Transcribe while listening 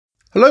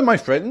Hello, my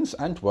friends,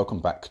 and welcome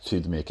back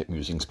to the Meerkat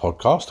Musings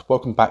podcast.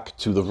 Welcome back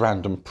to the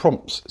Random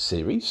Prompts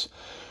series.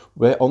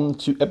 We're on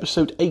to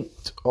episode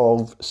 8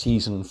 of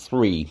season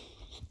 3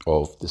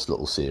 of this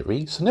little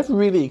series. I never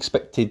really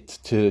expected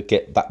to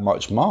get that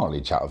much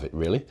mileage out of it,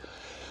 really.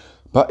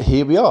 But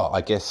here we are. I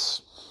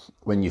guess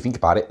when you think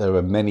about it, there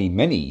are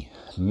many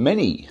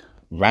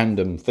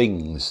random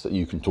things that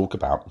you can talk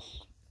about.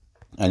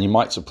 And you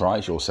might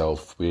surprise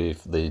yourself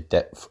with the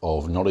depth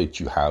of knowledge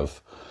you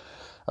have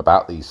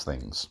about these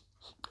things.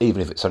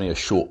 Even if it's only a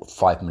short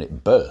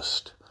 5-minute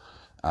burst,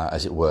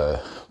 as it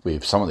were,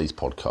 with some of these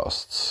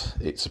podcasts,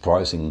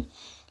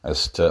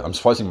 I'm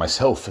surprising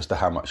myself as to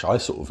how much I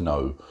sort of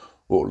know,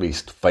 or at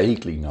least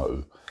vaguely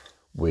know,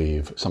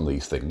 with some of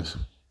these things.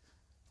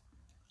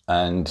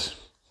 And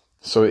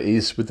so it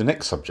is with the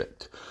next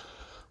subject.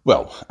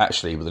 Well,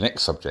 actually, with the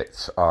next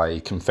subject,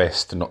 I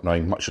confess to not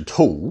knowing much at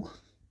all,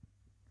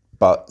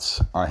 but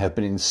I have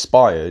been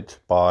inspired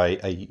by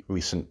a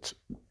recent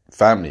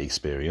family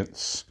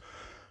experience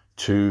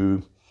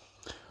to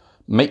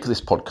make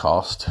this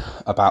podcast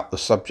about the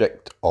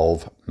subject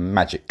of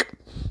magic.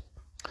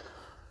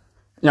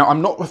 Now,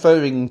 I'm not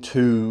referring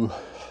to,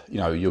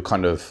 your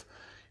kind of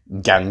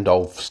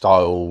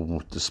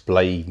Gandalf-style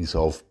displays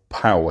of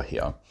power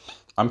here.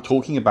 I'm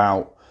talking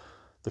about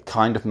the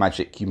kind of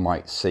magic you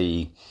might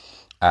see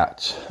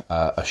at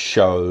a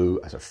show,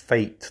 at a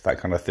fete, that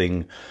kind of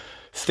thing.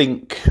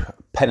 Think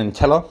Penn and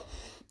Teller.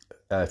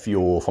 If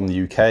you're from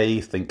the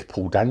UK, think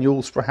Paul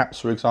Daniels, perhaps,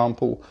 for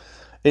example.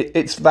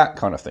 It's that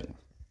kind of thing.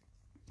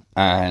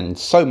 And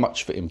so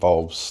much of it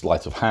involves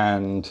sleight of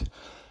hand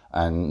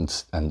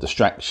and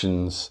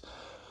distractions.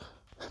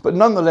 But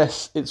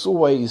nonetheless, it's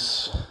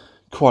always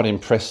quite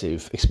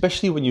impressive,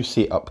 especially when you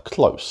see it up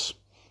close,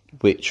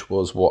 which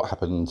was what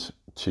happened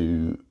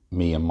to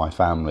me and my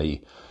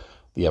family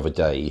the other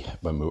day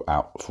when we were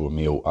out for a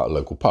meal at a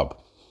local pub.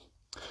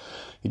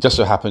 It just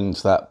so happened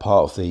that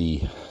part of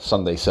the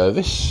Sunday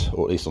service,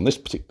 or at least on this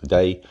particular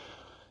day,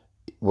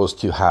 was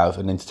to have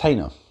an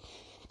entertainer.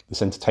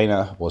 This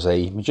entertainer was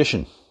a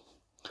magician,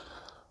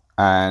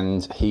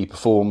 and he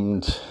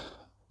performed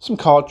some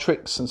card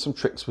tricks and some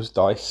tricks with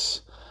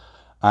dice,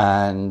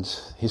 and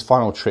his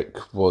final trick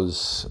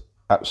was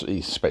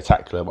absolutely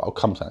spectacular, but I'll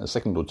come to that in a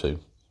second or two.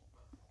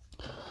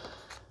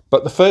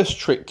 But the first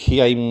trick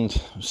he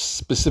aimed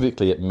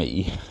specifically at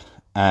me,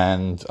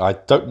 and I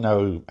don't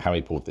know how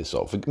he pulled this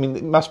off. I mean,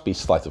 it must be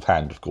sleight of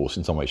hand, of course,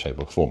 in some way, shape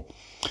or form.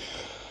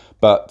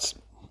 But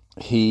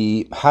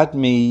he had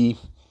me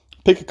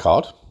pick a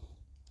card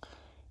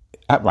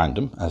at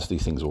random, as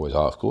these things always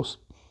are, of course.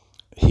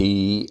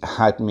 He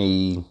had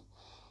me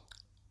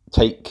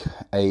take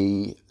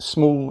a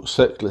small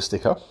circular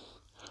sticker,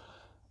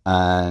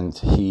 and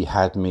he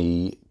had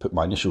me put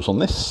my initials on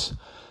this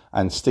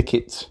and stick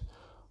it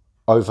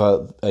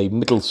over a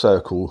middle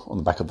circle on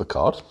the back of the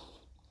card.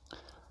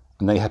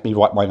 And they had me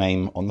write my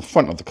name on the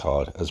front of the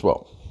card as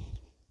well.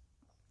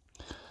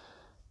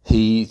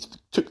 He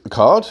took the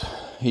card,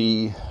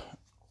 he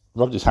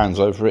rubbed his hands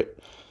over it,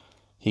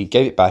 he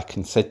gave it back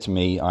and said to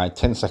me I had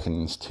 10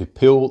 seconds to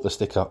peel the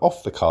sticker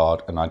off the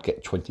card and I'd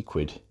get 20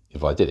 quid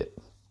if I did it.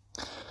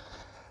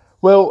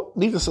 Well,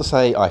 needless to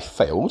say, I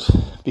failed,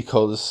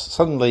 because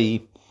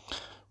suddenly,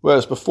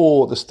 whereas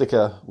before the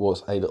sticker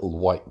was a little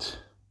white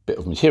bit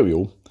of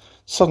material,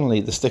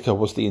 suddenly the sticker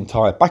was the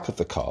entire back of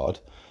the card.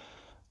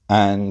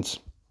 And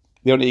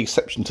the only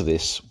exception to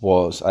this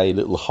was a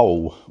little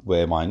hole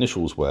where my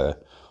initials were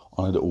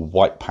on a little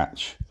white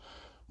patch,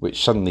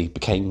 which suddenly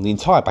became the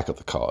entire back of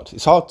the card.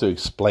 It's hard to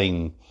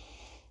explain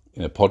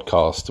in a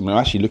podcast. I mean, I'm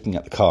actually looking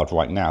at the card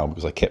right now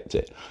because I kept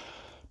it.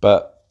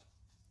 But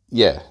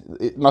yeah,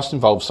 it must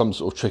involve some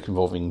sort of trick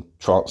involving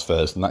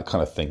transfers and that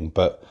kind of thing.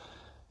 But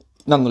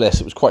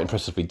nonetheless, it was quite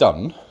impressively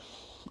done.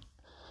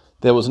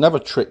 There was another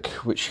trick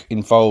which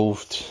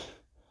involved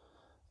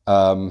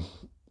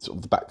sort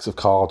of the backs of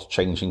cards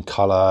changing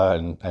colour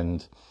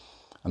and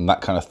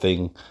that kind of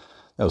thing.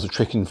 There was a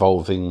trick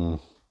involving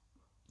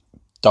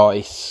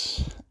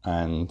dice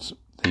and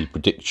the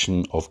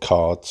prediction of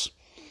cards.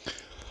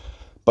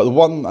 But the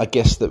one, I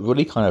guess, that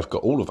really kind of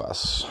got all of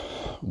us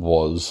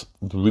was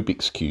the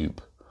Rubik's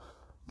Cube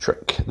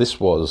trick. This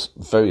was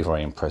very,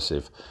 very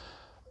impressive.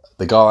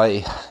 The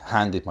guy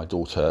handed my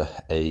daughter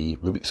a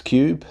Rubik's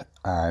Cube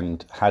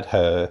and had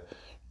her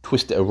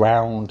twist it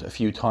around a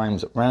few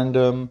times at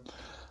random,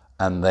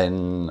 and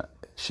then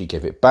she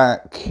gave it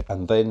back,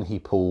 and then he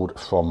pulled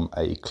from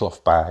a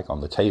cloth bag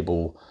on the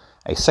table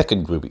a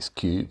second Rubik's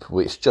Cube,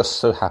 which just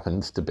so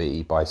happened to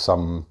be, by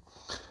some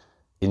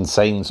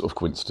insane sort of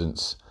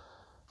coincidence,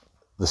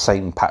 the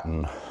same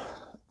pattern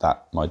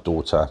that my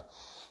daughter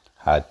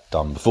had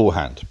done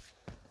beforehand.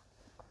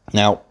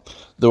 Now,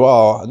 there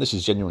are, and this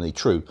is genuinely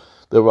true,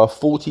 there are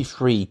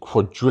 43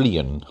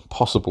 quadrillion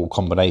possible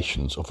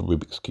combinations of a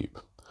Rubik's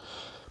Cube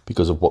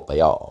because of what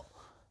they are.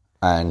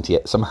 And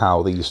yet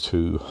somehow these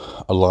two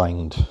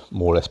aligned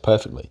more or less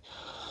perfectly.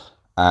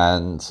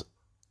 And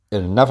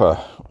in another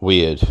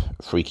weird,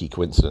 freaky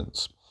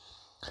coincidence,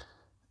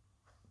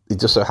 it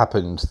just so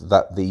happened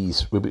that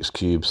these Rubik's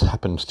Cubes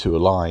happened to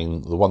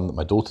align, the one that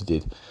my daughter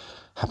did,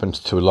 happened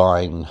to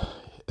align,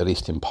 at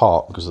least in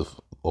part because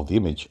of the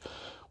image,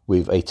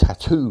 with a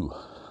tattoo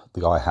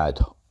the guy had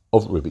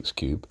of Rubik's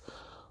Cube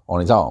on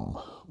his arm,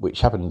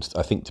 which happened,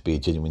 I think, to be a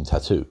genuine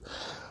tattoo.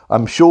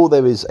 I'm sure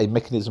there is a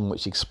mechanism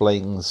which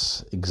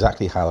explains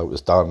exactly how it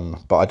was done,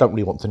 but I don't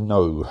really want to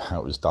know how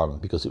it was done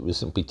because it was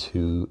simply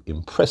too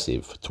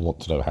impressive to want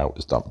to know how it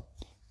was done.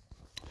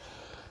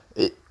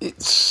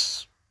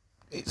 It's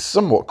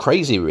somewhat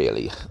crazy,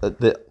 really.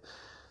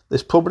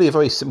 There's probably a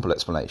very simple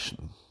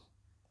explanation,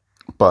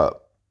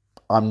 but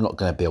I'm not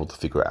going to be able to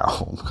figure it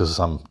out because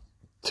I'm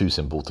too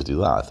simple to do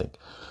that, I think.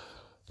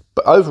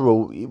 But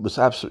overall, it was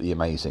absolutely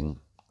amazing.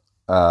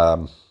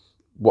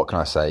 What can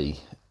I say?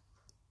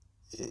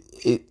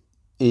 It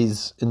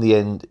is, in the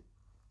end,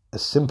 a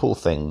simple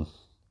thing,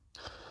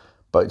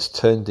 but it's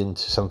turned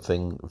into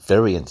something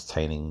very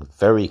entertaining,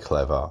 very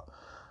clever,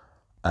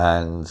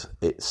 and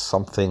it's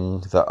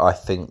something that I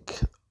think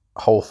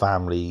whole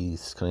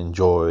families can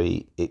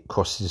enjoy. It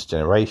crosses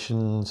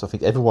generations. I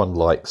think everyone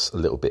likes a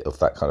little bit of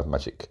that kind of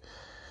magic.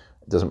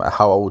 It doesn't matter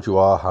how old you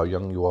are, how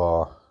young you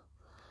are,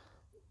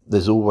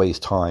 there's always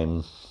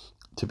time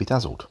to be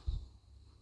dazzled.